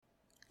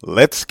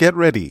Let's get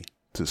ready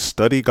to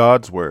study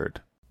God's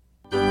Word.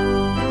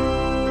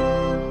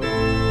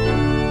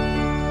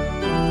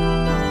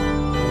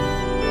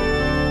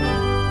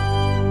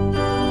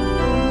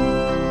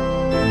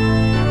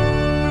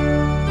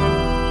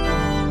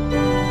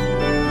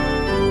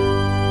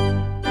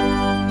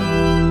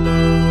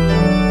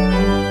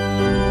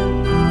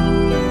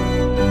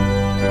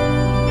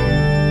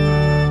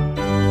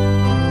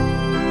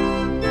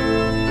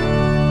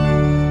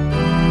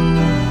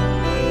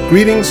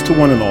 Greetings to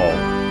one and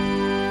all.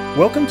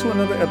 Welcome to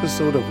another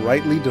episode of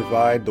Rightly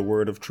Divide the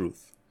Word of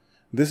Truth.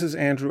 This is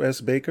Andrew S.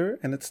 Baker,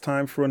 and it's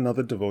time for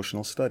another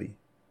devotional study.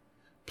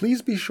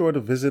 Please be sure to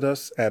visit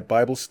us at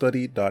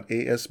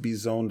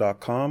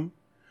biblestudy.asbzone.com,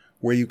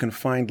 where you can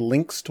find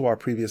links to our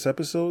previous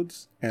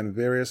episodes and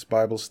various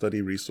Bible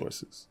study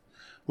resources.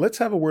 Let's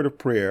have a word of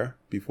prayer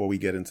before we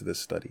get into this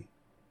study.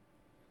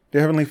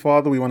 Dear Heavenly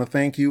Father, we want to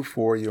thank you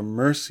for your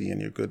mercy and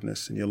your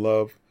goodness and your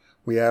love.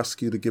 We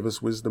ask you to give us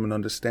wisdom and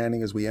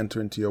understanding as we enter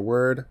into your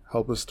word.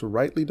 Help us to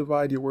rightly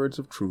divide your words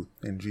of truth.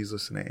 In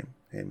Jesus' name,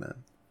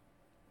 amen.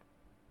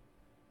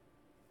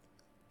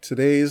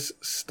 Today's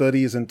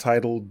study is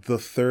entitled The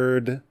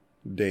Third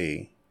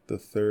Day. The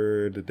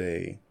Third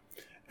Day.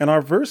 And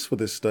our verse for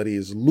this study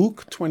is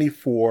Luke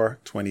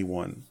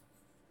 24:21.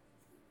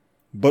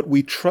 But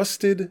we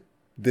trusted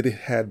that it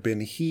had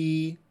been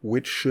he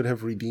which should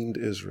have redeemed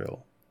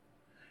Israel.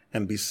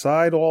 And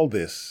beside all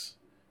this,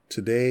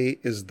 today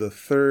is the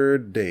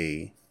third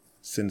day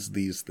since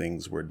these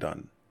things were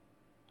done.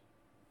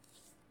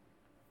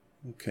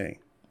 Okay.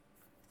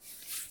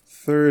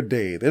 Third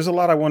day. There's a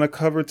lot I want to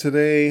cover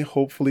today.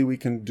 Hopefully we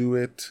can do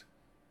it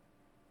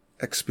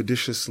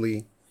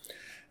expeditiously.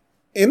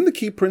 In the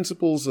key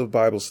principles of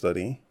Bible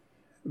study,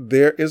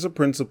 there is a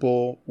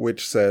principle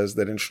which says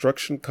that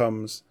instruction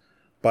comes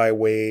by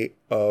way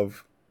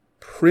of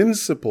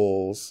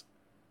principles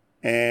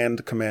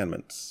and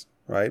commandments.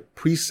 Right?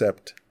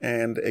 Precept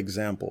and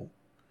example.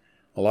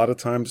 A lot of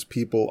times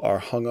people are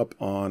hung up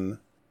on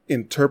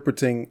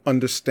interpreting,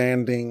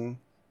 understanding,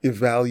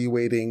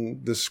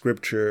 evaluating the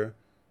scripture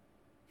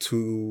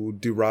to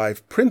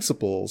derive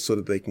principles so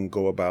that they can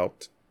go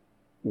about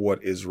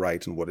what is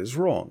right and what is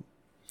wrong.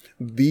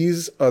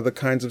 These are the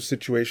kinds of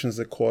situations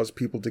that cause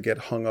people to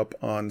get hung up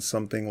on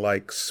something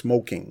like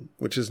smoking,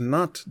 which is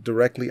not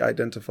directly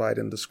identified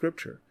in the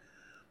scripture.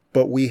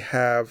 But we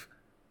have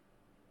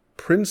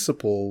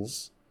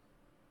principles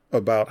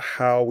about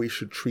how we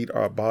should treat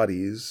our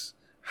bodies,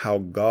 how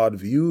God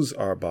views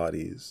our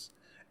bodies.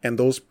 And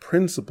those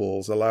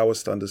principles allow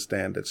us to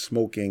understand that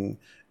smoking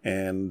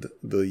and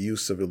the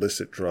use of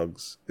illicit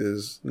drugs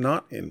is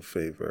not in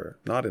favor,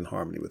 not in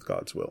harmony with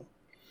God's will.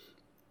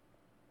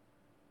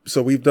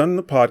 So we've done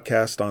the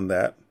podcast on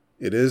that.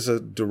 It is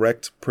a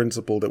direct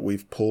principle that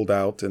we've pulled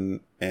out and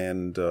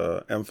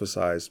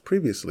emphasized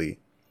previously.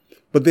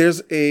 But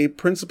there's a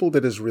principle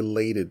that is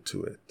related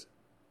to it.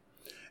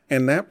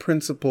 And that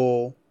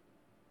principle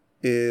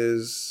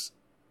it's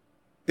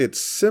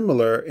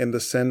similar in the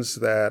sense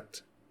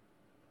that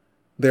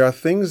there are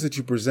things that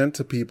you present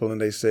to people and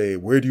they say,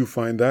 where do you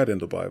find that in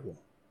the Bible?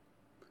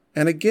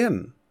 And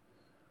again,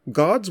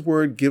 God's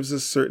word gives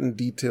us certain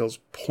details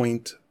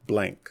point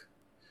blank,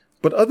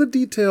 but other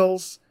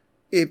details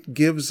it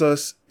gives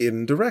us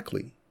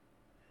indirectly.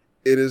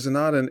 It is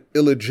not an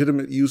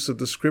illegitimate use of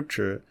the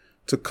scripture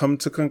to come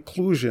to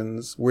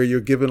conclusions where you're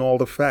given all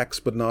the facts,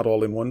 but not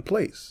all in one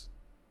place.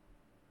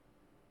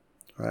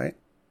 Right?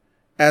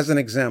 As an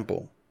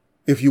example,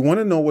 if you want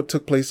to know what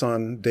took place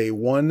on day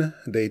 1,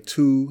 day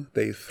 2,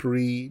 day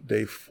 3,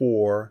 day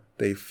 4,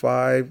 day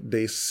 5,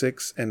 day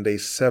 6, and day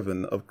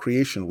 7 of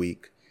Creation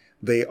Week,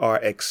 they are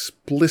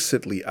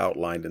explicitly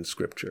outlined in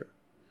Scripture.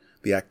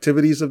 The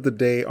activities of the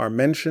day are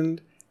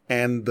mentioned,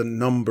 and the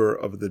number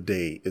of the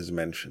day is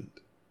mentioned.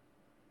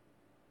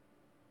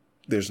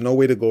 There's no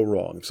way to go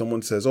wrong. If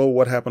someone says, oh,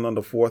 what happened on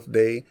the 4th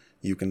day?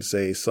 You can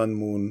say sun,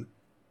 moon,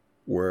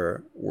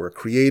 were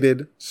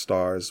created,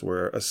 stars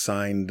were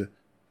assigned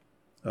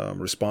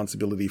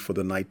responsibility for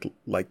the night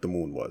like the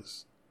moon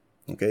was.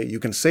 Okay, you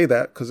can say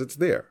that because it's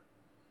there.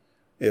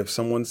 If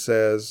someone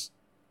says,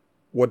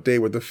 what day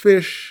were the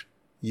fish?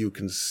 You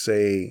can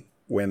say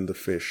when the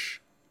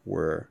fish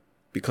were,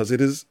 because it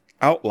is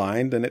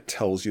outlined and it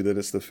tells you that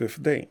it's the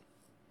 5th day.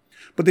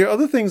 But there are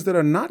other things that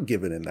are not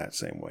given in that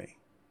same way.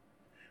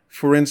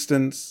 For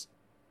instance,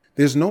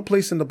 there's no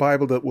place in the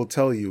Bible that will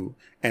tell you,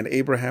 and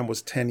Abraham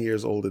was 10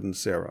 years older than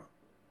Sarah.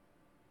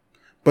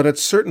 But at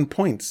certain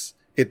points,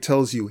 it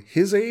tells you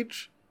his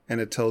age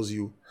and it tells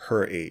you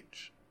her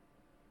age.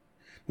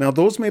 Now,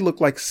 those may look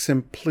like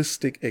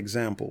simplistic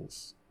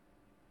examples,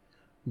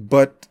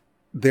 but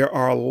there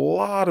are a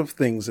lot of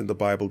things in the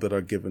Bible that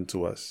are given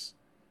to us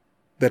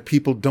that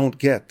people don't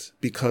get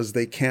because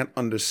they can't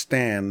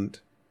understand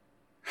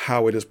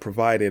how it is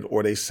provided,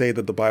 or they say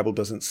that the Bible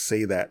doesn't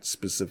say that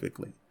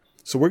specifically.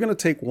 So we're going to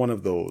take one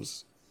of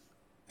those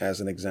as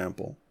an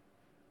example.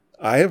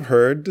 I have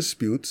heard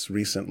disputes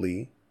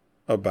recently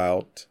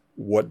about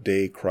what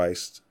day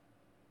Christ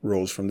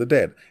rose from the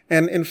dead.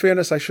 And in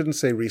fairness, I shouldn't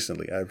say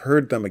recently. I've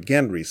heard them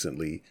again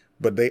recently,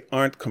 but they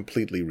aren't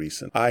completely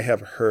recent. I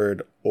have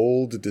heard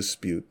old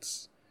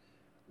disputes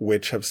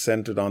which have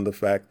centered on the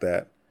fact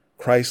that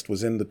Christ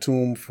was in the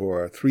tomb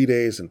for 3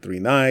 days and 3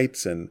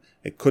 nights, and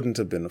it couldn't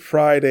have been a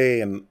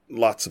Friday, and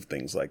lots of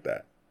things like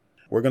that.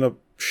 We're going to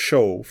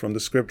show from the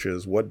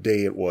scriptures what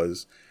day it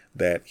was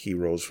that he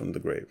rose from the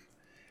grave.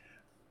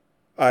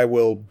 I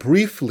will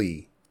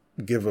briefly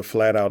give a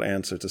flat out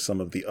answer to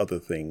some of the other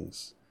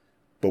things,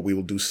 but we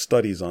will do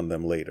studies on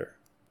them later.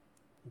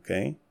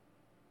 Okay?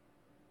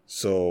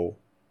 So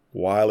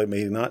while it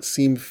may not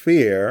seem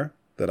fair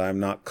that I'm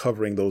not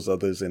covering those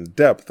others in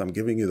depth, I'm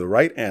giving you the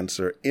right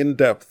answer in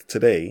depth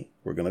today.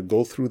 We're going to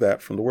go through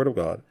that from the Word of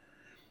God.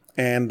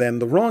 And then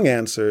the wrong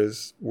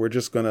answers, we're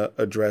just going to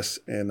address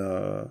in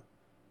a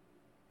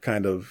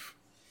kind of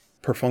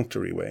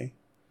perfunctory way.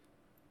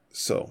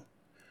 So,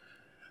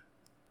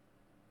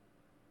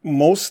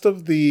 most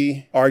of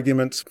the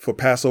arguments for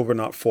Passover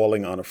not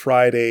falling on a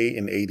Friday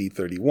in AD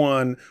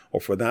 31, or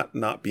for that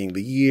not being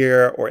the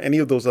year, or any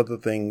of those other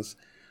things,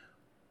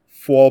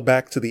 fall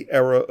back to the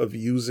era of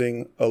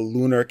using a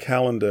lunar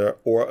calendar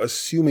or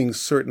assuming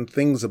certain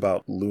things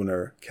about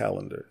lunar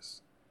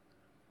calendars.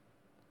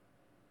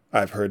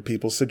 I've heard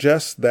people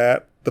suggest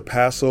that the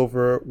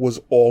Passover was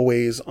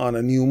always on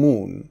a new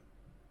moon.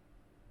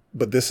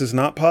 But this is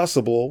not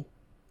possible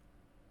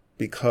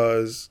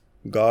because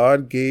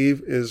God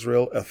gave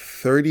Israel a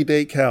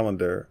 30-day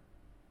calendar,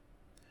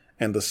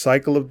 and the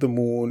cycle of the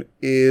moon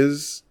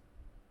is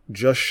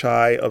just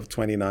shy of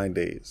 29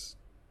 days.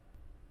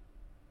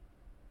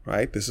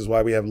 Right? This is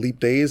why we have leap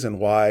days, and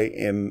why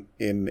in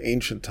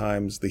ancient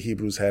times the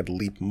Hebrews had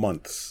leap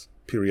months.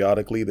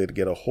 Periodically, they'd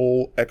get a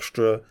whole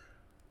extra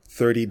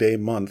 30-day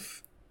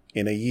month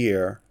in a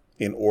year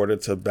in order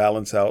to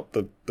balance out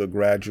the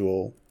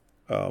gradual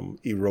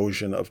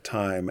erosion of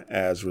time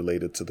as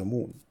related to the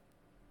moon.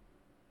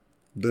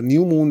 The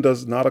new moon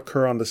does not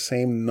occur on the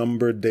same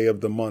numbered day of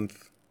the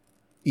month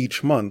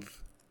each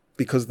month,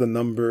 because the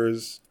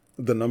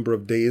number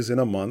of days in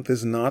a month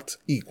is not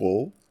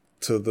equal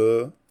to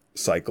the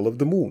cycle of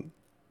the moon.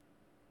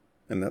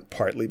 And that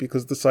partly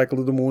because the cycle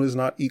of the moon is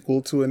not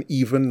equal to an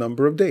even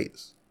number of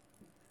days.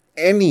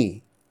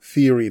 Any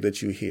theory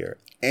that you hear,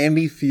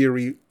 any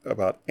theory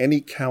about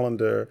any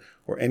calendar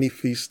or any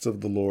feasts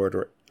of the Lord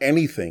or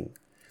anything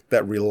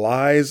that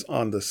relies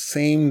on the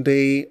same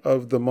day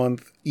of the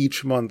month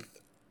each month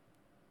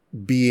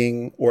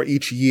being, or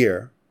each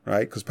year,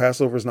 right? Because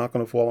Passover is not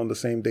going to fall on the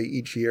same day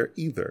each year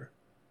either.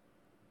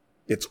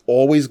 It's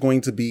always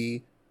going to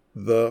be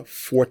the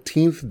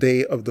 14th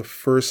day of the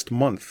first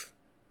month.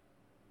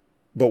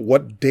 But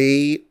what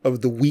day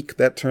of the week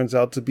that turns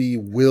out to be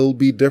will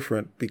be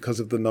different because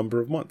of the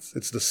number of months.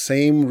 It's the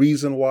same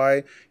reason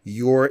why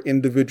your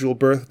individual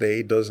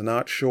birthday does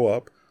not show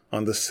up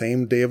on the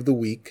same day of the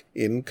week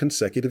in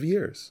consecutive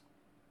years.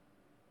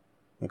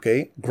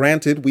 Okay?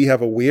 Granted, we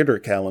have a weirder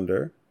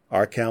calendar.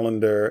 Our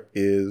calendar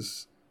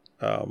is,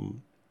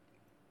 some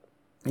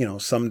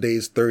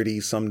days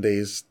 30, some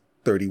days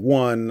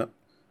 31,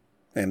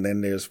 and then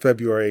there's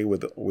February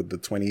with the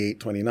 28,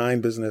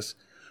 29 business.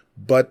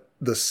 But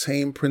the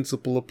same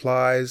principle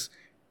applies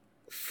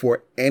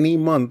for any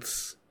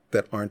months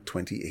that aren't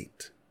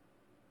 28.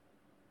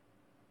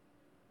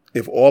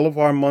 If all of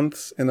our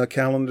months in a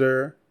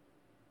calendar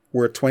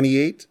were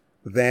 28,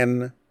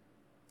 then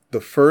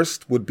the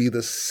first would be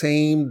the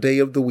same day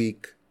of the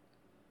week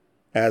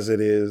as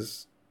it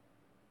is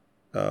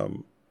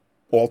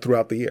all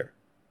throughout the year.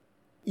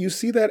 You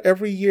see that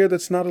every year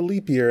that's not a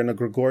leap year in a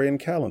Gregorian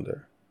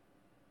calendar,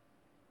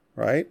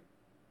 right?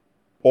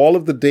 All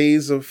of the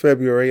days of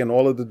February and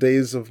all of the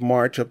days of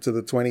March up to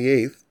the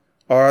 28th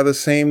are the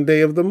same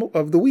day of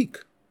the week.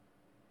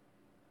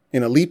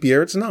 In a leap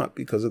year, it's not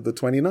because of the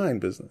 29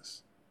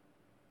 business.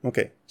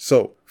 Okay,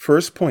 so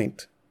first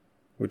point,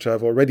 which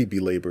I've already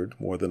belabored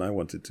more than I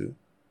wanted to.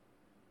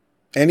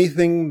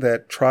 Anything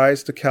that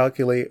tries to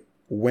calculate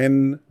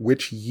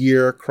which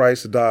year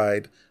Christ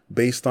died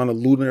based on a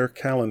lunar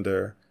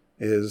calendar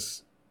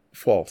is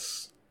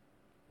false,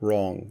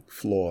 wrong,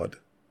 flawed.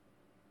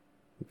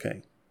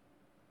 Okay.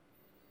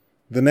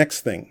 The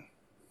next thing.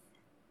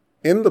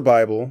 In the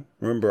Bible,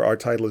 remember our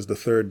title is the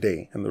third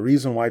day. And the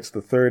reason why it's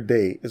the third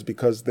day is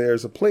because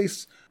there's a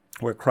place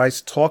where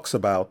Christ talks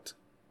about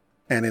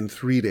and in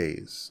 3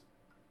 days.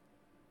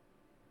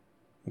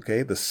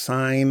 Okay, the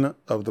sign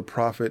of the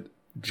prophet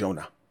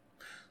Jonah.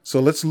 So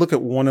let's look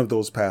at one of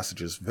those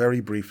passages very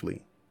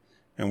briefly.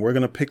 And we're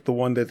going to pick the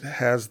one that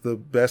has the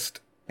best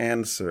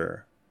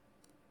answer.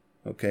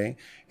 Okay,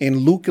 in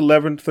Luke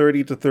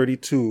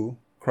 11:30-32,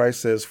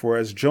 Christ says, "For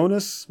as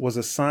Jonas was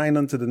a sign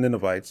unto the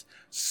Ninevites,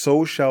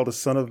 so shall the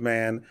Son of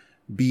Man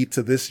be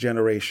to this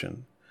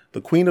generation.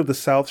 The queen of the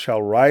south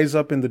shall rise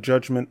up in the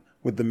judgment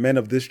with the men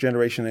of this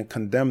generation and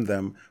condemn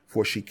them,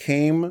 for she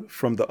came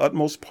from the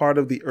utmost part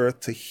of the earth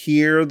to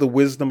hear the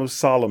wisdom of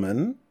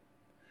Solomon.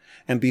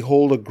 And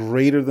behold, a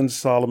greater than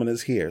Solomon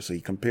is here." So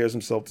he compares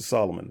himself to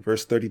Solomon.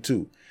 Verse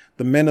 32,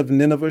 "The men of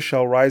Nineveh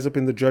shall rise up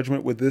in the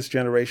judgment with this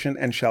generation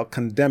and shall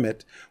condemn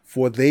it,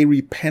 for they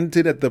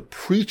repented at the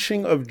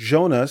preaching of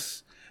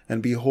Jonas,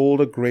 and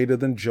behold, a greater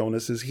than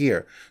Jonas is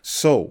here.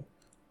 So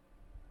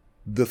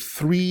the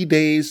 3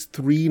 days,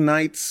 3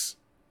 nights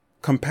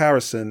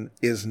comparison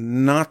is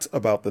not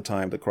about the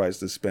time that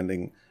Christ is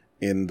spending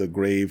in the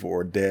grave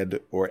or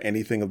dead or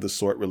anything of the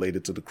sort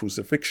related to the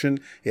crucifixion.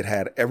 It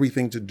had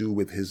everything to do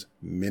with his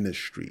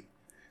ministry.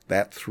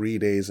 That 3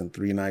 days and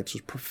 3 nights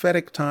was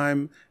prophetic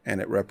time, and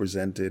it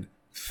represented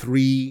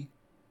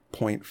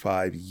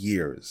 3.5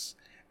 years.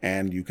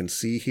 And you can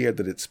see here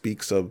that it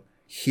speaks of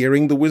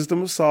hearing the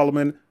wisdom of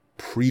Solomon,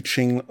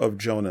 preaching of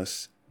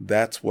Jonas.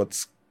 That's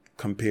what's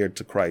compared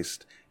to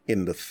Christ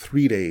in the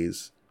 3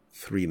 days,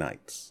 3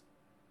 nights.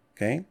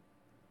 Okay?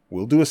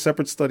 We'll do a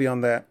separate study on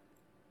that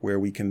where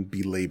we can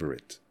belabor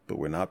it, but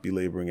we're not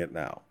belaboring it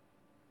now.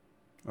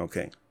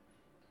 Okay.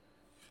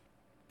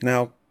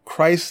 Now,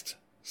 Christ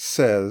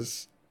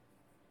says,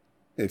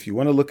 if you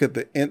want to look at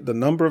the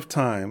number of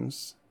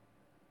times,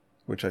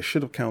 which I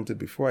should have counted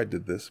before I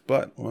did this,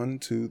 but 1,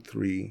 2,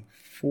 3,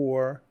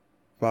 4,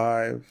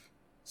 5,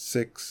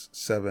 6,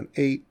 7,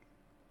 8,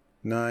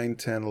 9,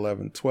 10,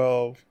 11,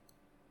 12,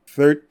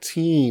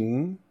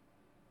 13.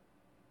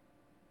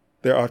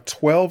 There are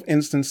 12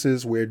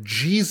 instances where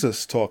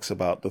Jesus talks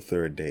about the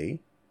third day.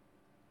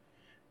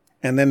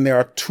 And then there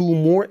are 2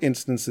 more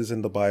instances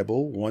in the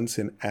Bible, once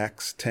in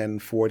Acts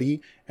 10:40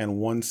 and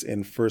once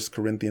in 1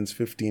 Corinthians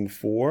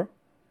 15:4,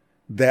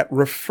 that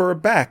refer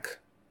back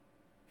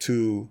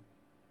to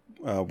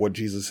what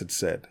Jesus had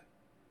said.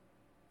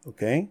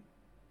 Okay?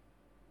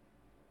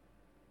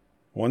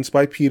 Once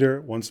by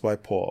Peter, once by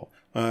Paul.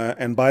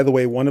 And by the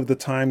way, one of the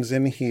times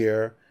in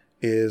here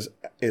is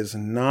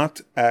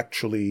not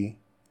actually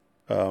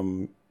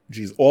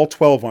Jesus. All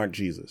 12 aren't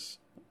Jesus.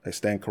 I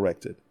stand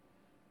corrected.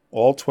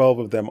 All 12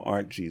 of them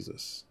aren't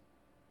Jesus.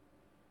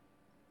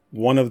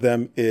 One of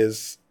them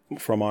is,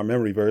 from our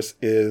memory verse,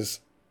 is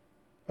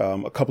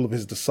a couple of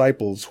his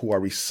disciples who are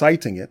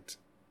reciting it.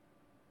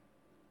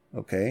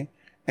 Okay.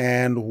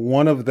 And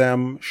one of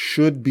them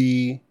should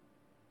be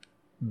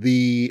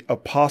the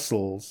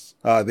apostles.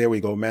 There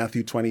we go.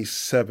 Matthew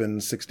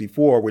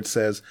 27:64, which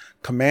says,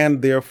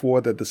 "Command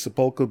therefore that the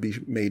sepulchre be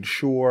made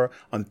sure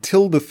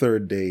until the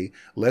third day,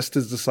 lest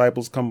his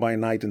disciples come by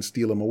night and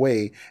steal him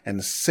away,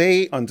 and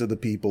say unto the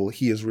people,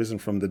 he is risen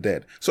from the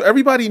dead." So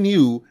everybody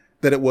knew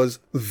that it was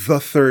the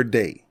third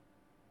day.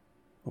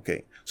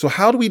 Okay. So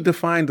how do we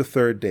define the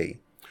third day?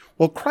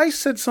 Well, Christ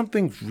said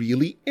something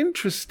really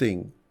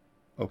interesting.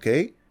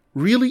 Okay.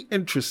 Really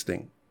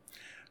interesting.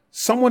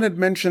 Someone had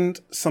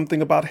mentioned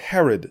something about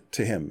Herod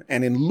to him.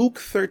 And in Luke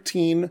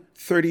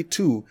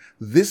 13:32,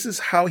 this is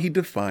how he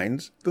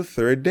defines the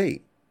third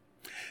day.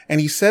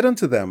 "And he said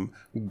unto them,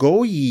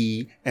 Go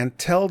ye and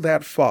tell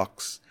that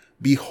fox,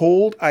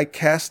 Behold, I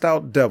cast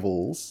out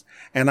devils,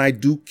 and I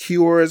do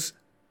cures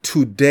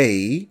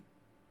today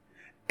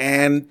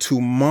and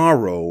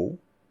tomorrow,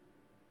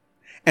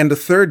 and the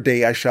third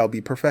day I shall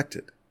be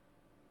perfected."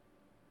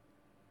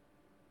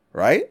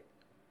 Right?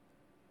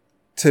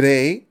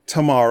 Today,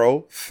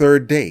 tomorrow,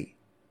 third day.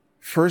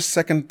 First,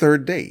 second,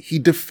 third day. He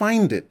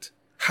defined it.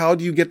 How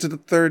do you get to the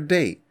third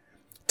day?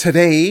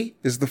 Today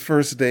is the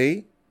first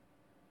day.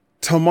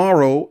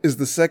 Tomorrow is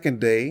the second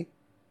day.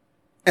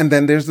 And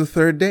then there's the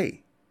third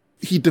day.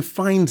 He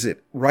defines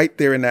it right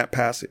there in that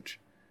passage.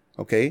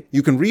 Okay.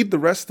 You can read the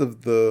rest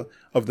of the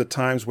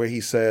times where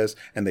he says,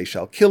 "And they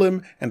shall kill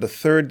him, and the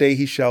third day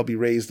he shall be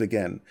raised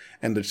again.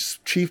 And the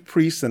chief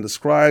priests and the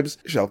scribes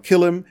shall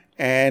kill him,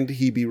 and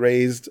he be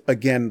raised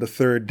again the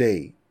third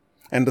day.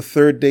 And the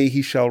third day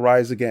he shall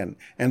rise again,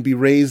 and be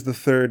raised the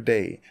third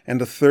day. And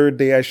the third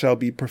day I shall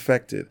be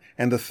perfected.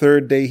 And the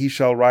third day he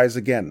shall rise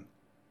again."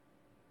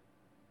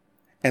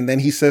 And then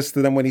he says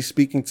to them when he's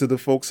speaking to the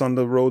folks on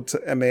the road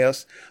to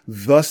Emmaus,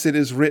 "Thus it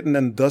is written,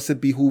 and thus it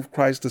behooved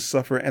Christ to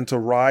suffer and to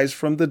rise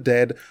from the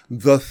dead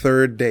the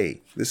third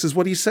day." This is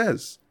what he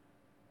says.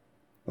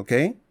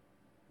 Okay?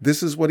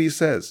 This is what he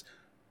says.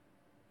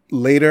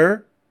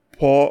 Later,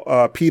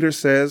 Peter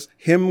says,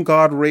 "Him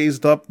God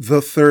raised up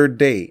the third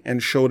day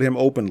and showed him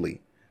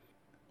openly."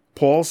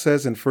 Paul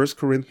says in 1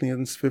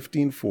 Corinthians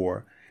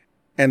 15:4,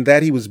 "And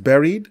that he was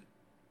buried,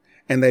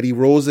 and that he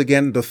rose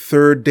again the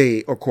third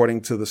day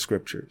according to the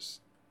scriptures."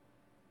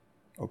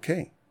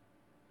 Okay.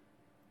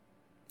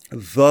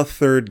 The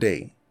third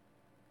day.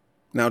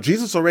 Now,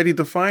 Jesus already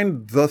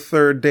defined the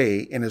third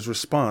day in his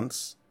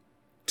response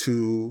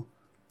to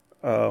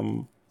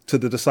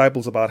the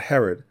disciples about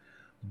Herod.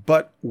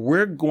 But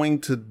we're going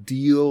to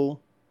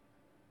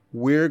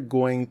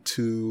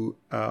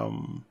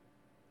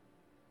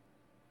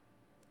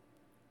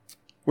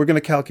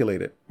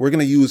calculate it. We're going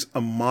to use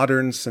a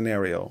modern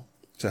scenario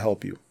to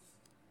help you.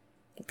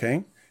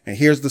 Okay? And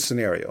here's the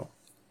scenario.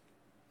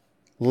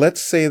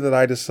 Let's say that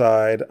I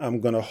decide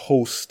I'm going to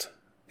host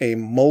a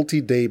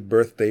multi-day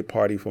birthday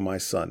party for my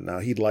son. Now,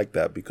 he'd like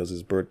that because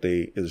his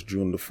birthday is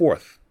June the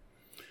 4th.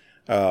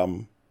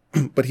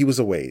 But he was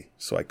away,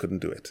 so I couldn't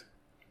do it.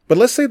 But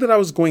let's say that I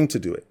was going to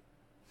do it.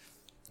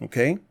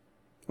 Okay?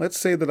 Let's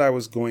say that I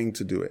was going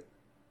to do it.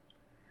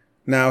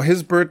 Now,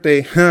 his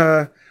birthday,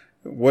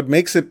 what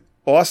makes it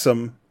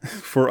awesome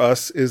for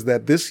us is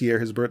that this year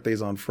his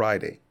birthday's on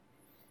Friday.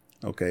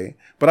 Okay.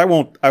 But I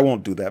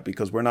won't do that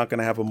because we're not going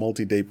to have a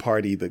multi-day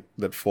party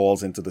that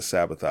falls into the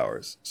Sabbath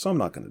hours. So I'm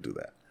not going to do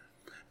that.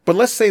 But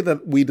let's say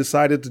that we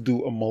decided to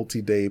do a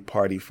multi-day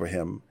party for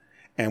him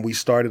and we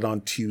started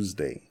on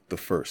Tuesday, the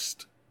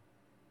 1st.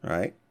 All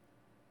right.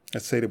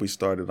 Let's say that we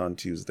started on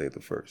Tuesday, the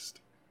 1st.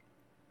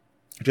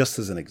 Just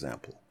as an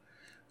example.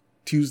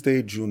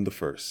 Tuesday, June the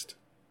 1st.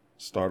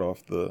 Start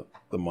off the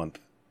month.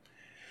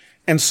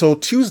 And so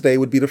Tuesday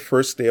would be the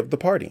first day of the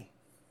party.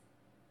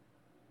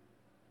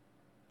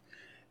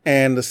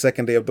 And the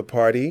second day of the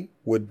party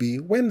would be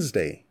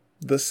Wednesday,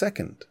 the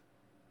 2nd.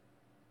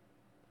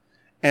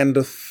 And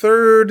the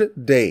third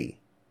day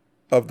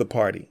of the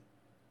party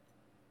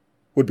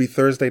would be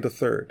Thursday the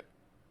 3rd.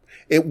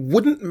 It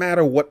wouldn't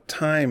matter what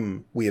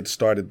time we had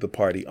started the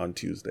party on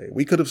Tuesday.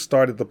 We could have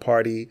started the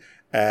party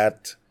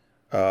at,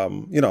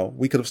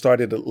 we could have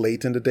started it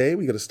late in the day.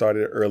 We could have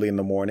started it early in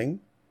the morning.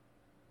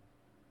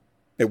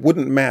 It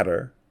wouldn't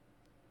matter.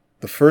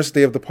 The first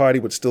day of the party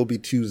would still be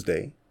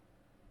Tuesday.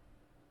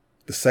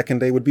 The second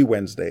day would be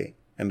Wednesday,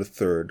 and the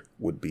third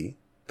would be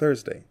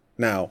Thursday.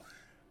 Now,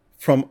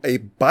 from a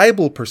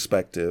Bible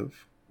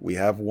perspective, we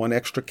have one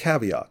extra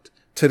caveat.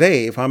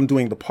 Today, if I'm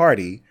doing the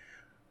party,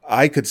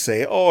 I could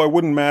say, oh, it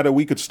wouldn't matter.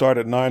 We could start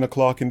at 9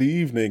 o'clock in the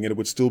evening and it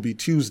would still be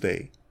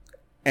Tuesday.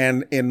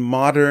 And in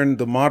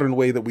the modern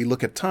way that we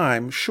look at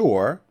time,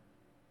 sure.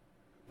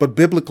 But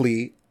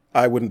biblically,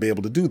 I wouldn't be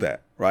able to do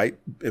that, right?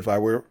 If I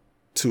were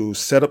to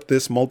set up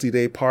this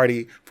multi-day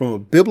party from a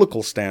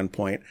biblical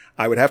standpoint,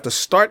 I would have to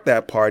start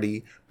that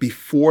party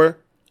before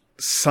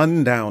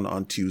sundown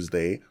on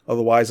Tuesday.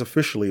 Otherwise,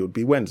 officially, it would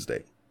be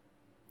Wednesday.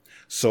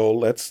 So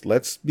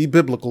let's be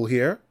biblical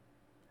here.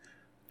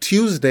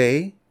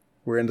 Tuesday,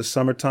 we're in the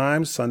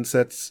summertime.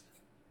 Sunsets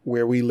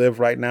where we live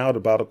right now at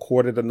about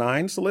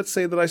 8:45. So let's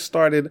say that I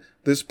started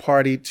this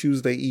party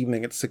Tuesday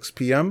evening at 6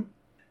 p.m.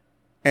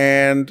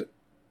 And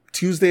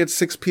Tuesday at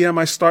 6 p.m.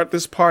 I start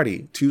this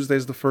party. Tuesday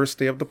is the first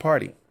day of the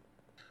party.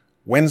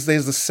 Wednesday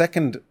is the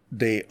second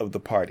day of the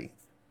party.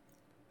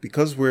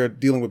 Because we're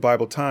dealing with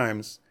Bible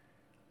times,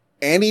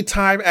 any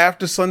time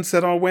after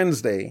sunset on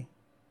Wednesday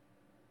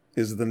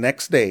is the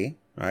next day,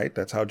 right?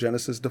 That's how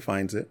Genesis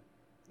defines it.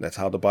 That's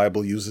how the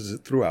Bible uses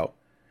it throughout.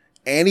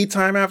 Any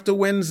time after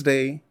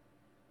Wednesday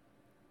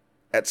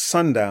at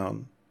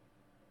sundown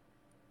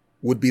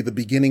would be the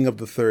beginning of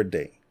the third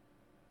day.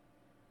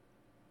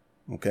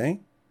 Okay?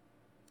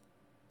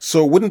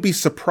 So it wouldn't be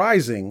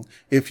surprising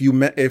if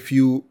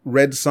you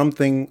read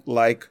something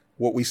like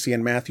what we see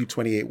in Matthew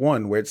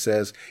 28:1, where it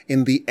says,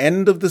 "In the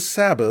end of the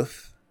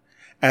Sabbath,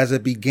 as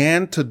it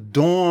began to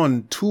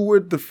dawn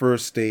toward the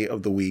first day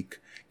of the week,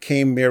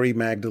 came Mary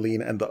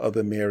Magdalene and the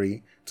other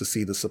Mary to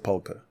see the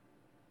sepulchre."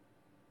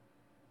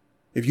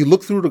 If you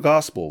look through the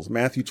Gospels,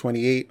 Matthew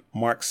 28,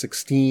 Mark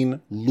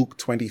 16, Luke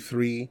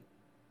 23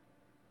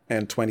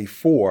 and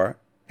 24,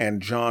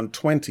 and John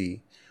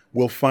 20,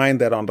 we'll find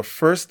that on the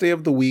first day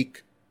of the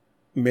week,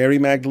 Mary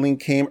Magdalene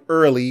came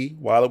early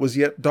while it was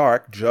yet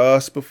dark,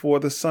 just before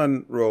the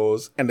sun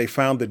rose, and they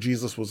found that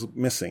Jesus was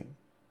missing,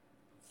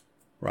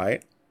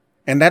 right?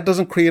 And that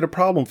doesn't create a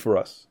problem for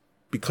us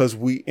because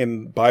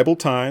in Bible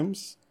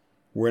times,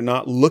 we're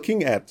not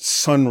looking at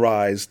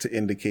sunrise to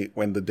indicate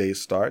when the day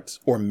starts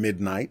or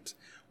midnight.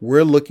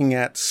 We're looking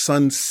at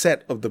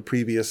sunset of the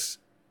previous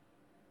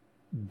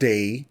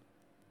day,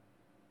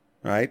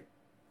 right?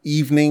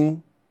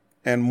 Evening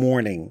and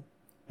morning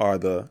are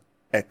the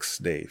X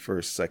day,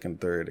 first,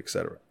 second, third,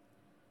 etc.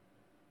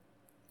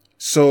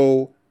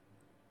 So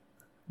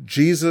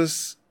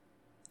Jesus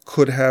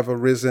could have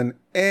arisen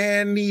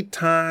any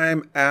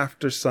time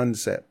after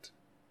sunset.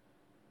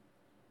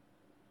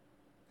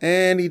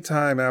 Any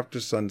time after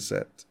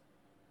sunset.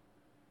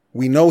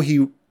 We know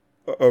he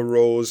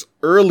arose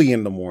early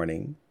in the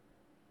morning,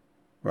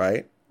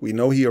 right? We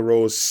know he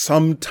arose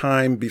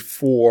sometime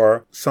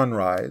before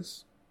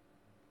sunrise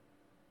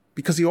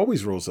because he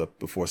always rose up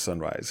before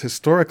sunrise.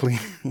 Historically,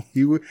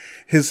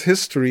 his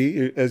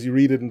history, as you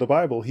read it in the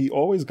Bible, he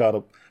always got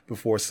up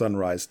before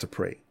sunrise to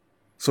pray.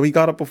 So he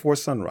got up before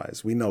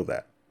sunrise. We know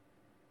that.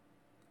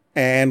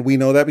 And we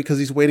know that because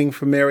he's waiting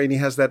for Mary and he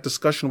has that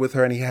discussion with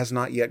her and he has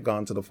not yet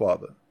gone to the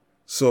Father.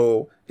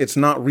 So it's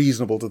not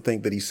reasonable to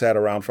think that he sat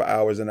around for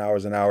hours and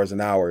hours and hours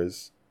and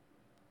hours,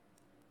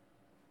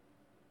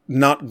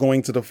 not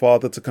going to the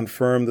Father to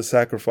confirm the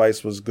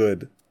sacrifice was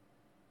good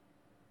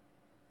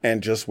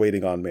and just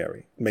waiting on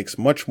Mary. It makes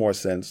much more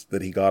sense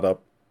that he got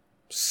up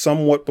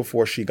somewhat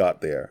before she got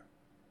there,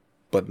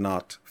 but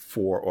not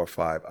 4 or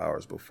 5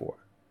 hours before.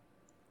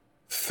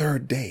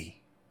 Third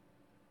day.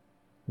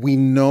 We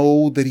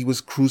know that he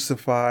was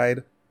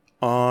crucified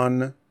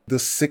on the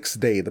 6th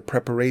day, the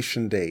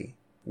preparation day,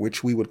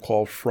 which we would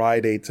call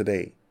Friday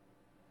today.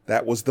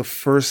 That was the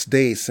first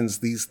day since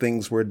these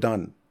things were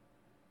done.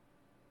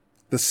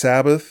 The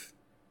Sabbath,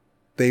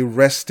 they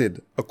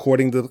rested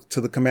according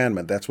to the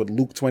commandment. That's what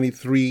Luke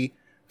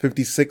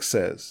 23:56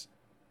 says.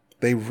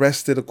 They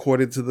rested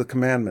according to the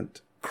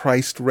commandment.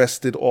 Christ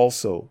rested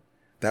also.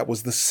 That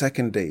was the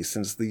second day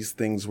since these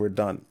things were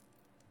done.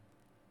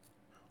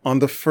 on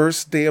the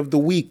first day of the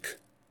week,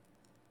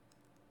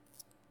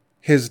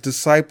 his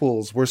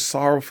disciples were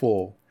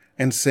sorrowful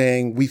and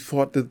saying, we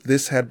thought that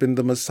this had been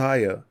the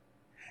Messiah.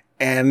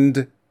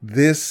 And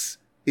this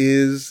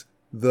is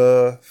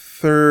the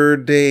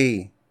third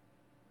day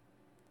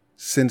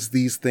since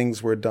these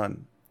things were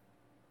done.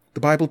 The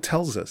Bible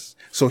tells us.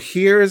 So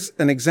here's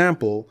an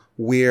example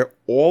where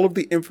all of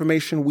the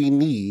information we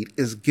need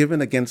is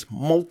given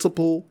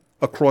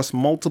across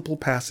multiple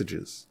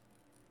passages.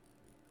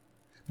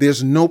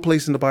 There's no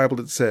place in the Bible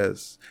that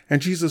says,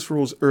 and Jesus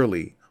rose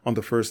early on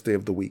the first day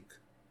of the week.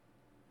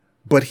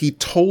 But he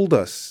told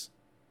us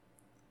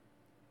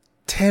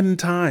 10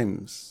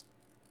 times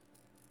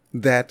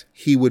that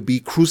he would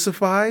be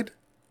crucified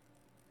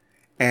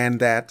and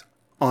that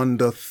on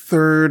the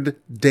third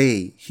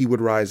day he would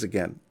rise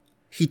again.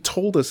 He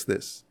told us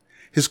this.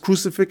 His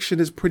crucifixion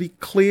is pretty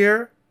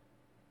clear.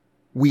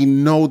 We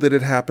know that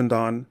it happened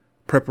on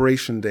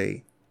Preparation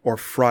Day or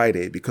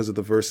Friday because of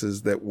the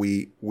verses that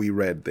we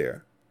read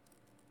there.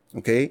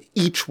 Okay?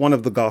 Each one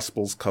of the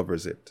Gospels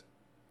covers it.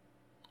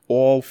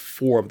 All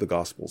 4 of the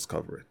Gospels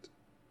cover it.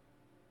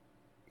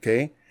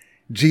 Okay?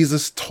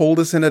 Jesus told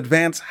us in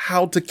advance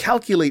how to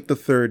calculate the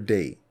third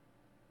day.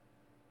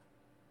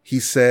 He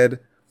said,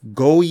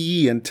 go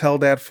ye and tell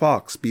that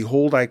fox,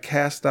 behold, I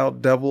cast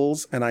out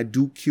devils and I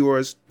do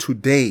cures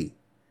today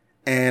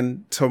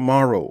and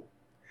tomorrow.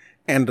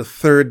 And the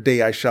third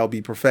day I shall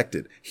be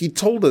perfected. He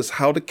told us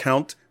how to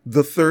count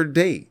the third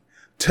day.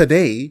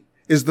 Today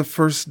is the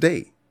first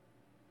day.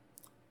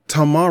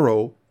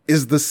 Tomorrow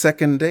is the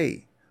second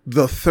day.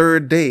 The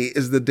third day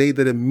is the day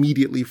that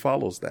immediately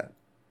follows that.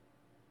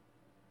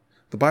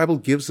 The Bible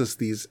gives us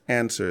these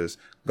answers.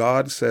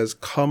 God says,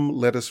 come,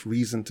 let us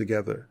reason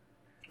together.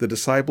 The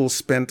disciples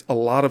spent a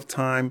lot of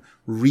time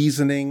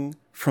reasoning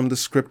from the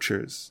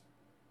scriptures,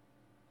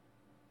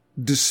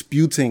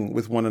 disputing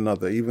with one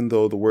another, even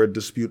though the word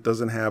dispute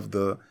doesn't have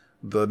the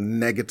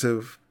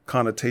negative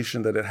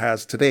connotation that it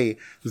has today.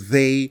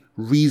 They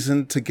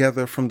reasoned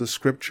together from the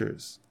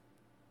scriptures.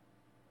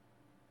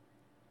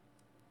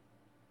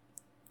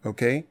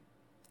 Okay?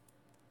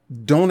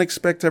 Don't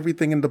expect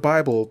everything in the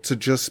Bible to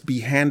just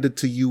be handed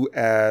to you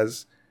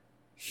as,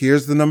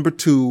 here's the number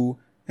 2,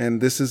 and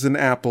this is an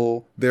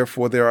apple,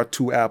 therefore there are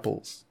 2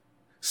 apples.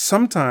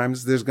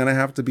 Sometimes there's going to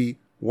have to be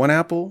 1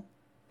 apple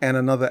and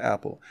another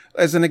apple.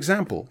 As an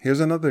example,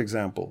 here's another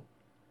example.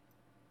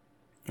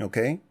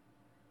 Okay?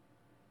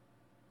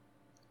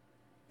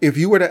 If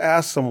you were to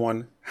ask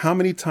someone, how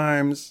many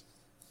times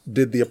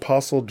did the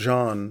Apostle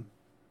John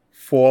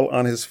fall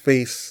on his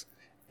face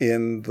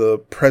in the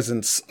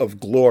presence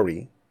of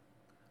glory?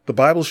 The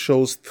Bible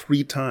shows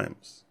 3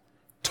 times.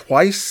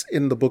 Twice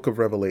in the book of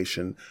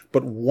Revelation,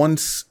 but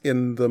once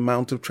in the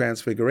Mount of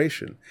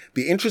Transfiguration.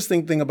 The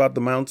interesting thing about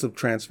the Mount of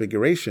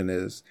Transfiguration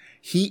is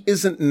he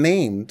isn't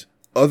named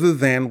other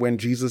than when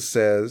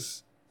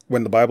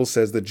the Bible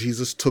says that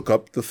Jesus took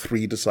up the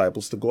 3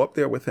 disciples to go up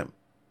there with him.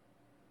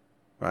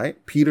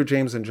 Right? Peter,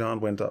 James, and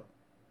John went up.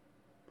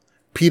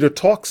 Peter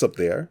talks up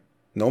there.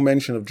 No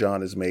mention of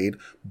John is made.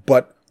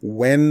 But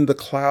when the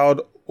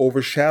cloud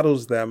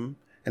overshadows them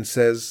and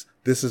says,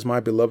 this is my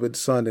beloved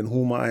Son in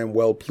whom I am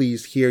well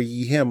pleased, hear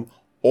ye him,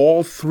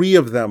 all 3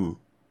 of them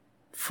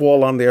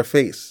fall on their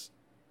face.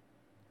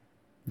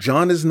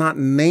 John is not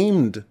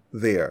named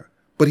there,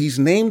 but he's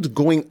named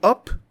going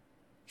up.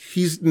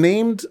 He's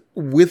named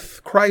with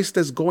Christ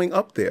as going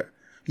up there.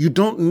 You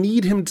don't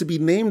need him to be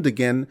named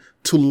again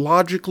to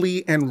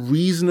logically and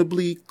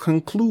reasonably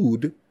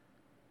conclude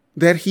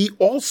that he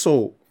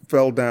also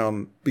fell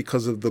down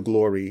because of the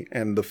glory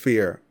and the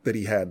fear that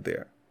he had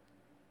there.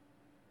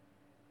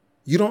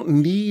 You don't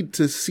need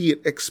to see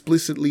it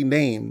explicitly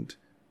named.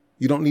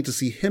 You don't need to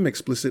see him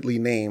explicitly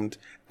named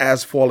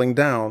as falling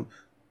down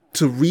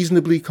to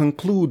reasonably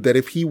conclude that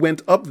if he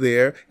went up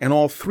there and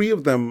all 3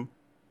 of them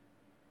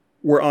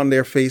were on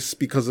their face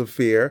because of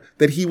fear,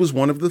 that he was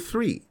one of the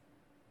 3.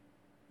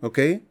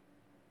 Okay?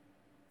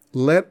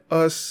 Let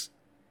us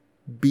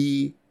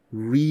be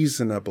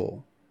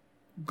reasonable.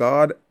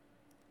 God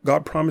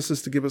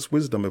promises to give us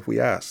wisdom if we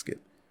ask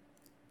it.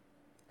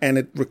 And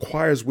it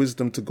requires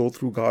wisdom to go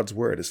through God's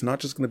word. It's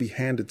not just going to be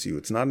handed to you.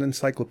 It's not an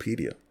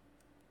encyclopedia.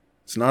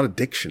 It's not a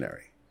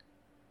dictionary.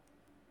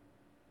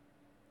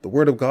 The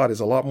word of God is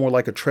a lot more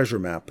like a treasure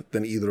map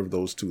than either of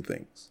those 2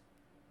 things.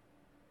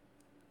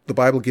 The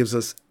Bible gives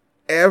us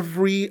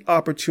every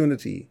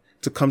opportunity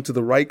to come to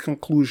the right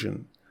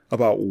conclusion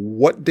about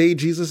what day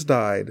Jesus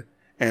died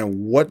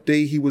and what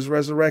day he was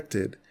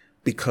resurrected,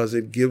 because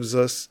it gives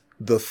us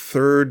the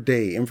third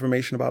day,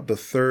 information about the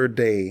third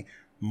day,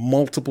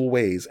 multiple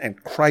ways,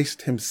 and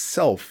Christ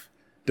himself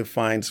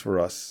defines for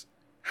us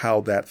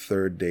how that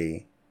third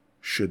day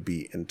should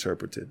be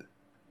interpreted.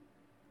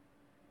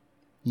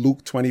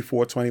 Luke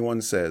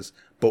 24:21 says,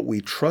 "But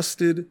we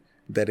trusted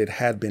that it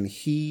had been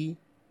he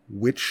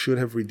which should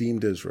have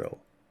redeemed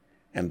Israel.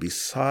 And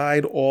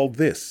beside all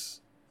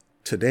this,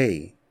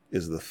 today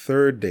is the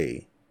third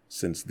day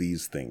since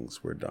these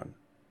things were done."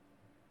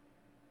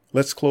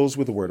 Let's close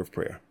with a word of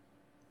prayer.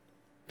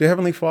 Dear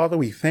Heavenly Father,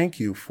 we thank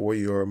you for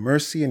your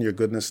mercy and your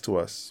goodness to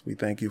us. We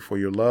thank you for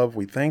your love.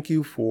 We thank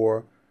you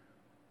for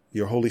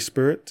your Holy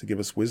Spirit to give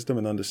us wisdom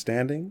and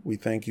understanding. We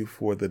thank you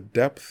for the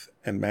depth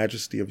and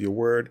majesty of your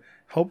word.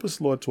 Help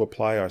us, Lord, to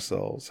apply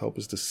ourselves. Help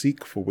us to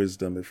seek for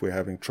wisdom if we're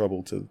having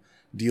trouble to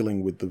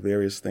dealing with the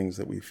various things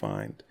that we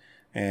find.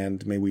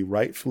 And may we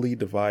rightfully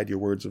divide your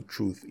words of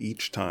truth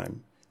each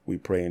time. We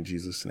pray in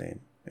Jesus'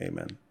 name.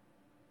 Amen.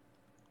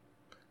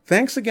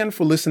 Thanks again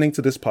for listening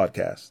to this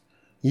podcast.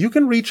 You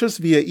can reach us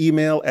via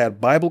email at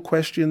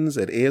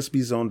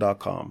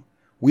biblequestions@asbzone.com.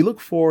 We look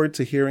forward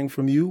to hearing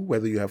from you,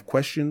 whether you have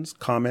questions,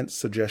 comments,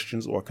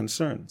 suggestions, or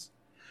concerns.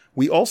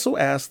 We also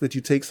ask that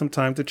you take some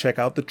time to check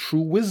out the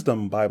True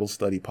Wisdom Bible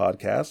Study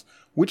podcast,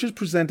 which is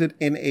presented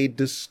in a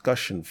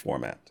discussion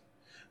format.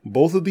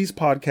 Both of these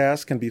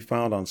podcasts can be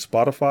found on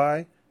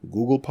Spotify,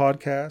 Google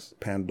Podcasts,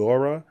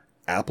 Pandora,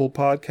 Apple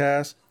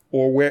Podcasts,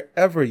 or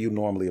wherever you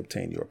normally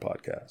obtain your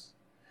podcasts.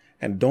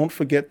 And don't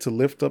forget to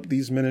lift up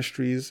these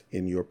ministries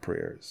in your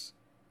prayers.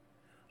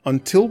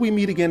 Until we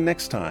meet again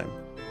next time,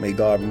 may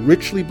God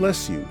richly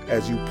bless you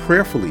as you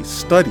prayerfully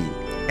study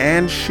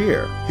and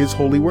share His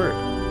holy word.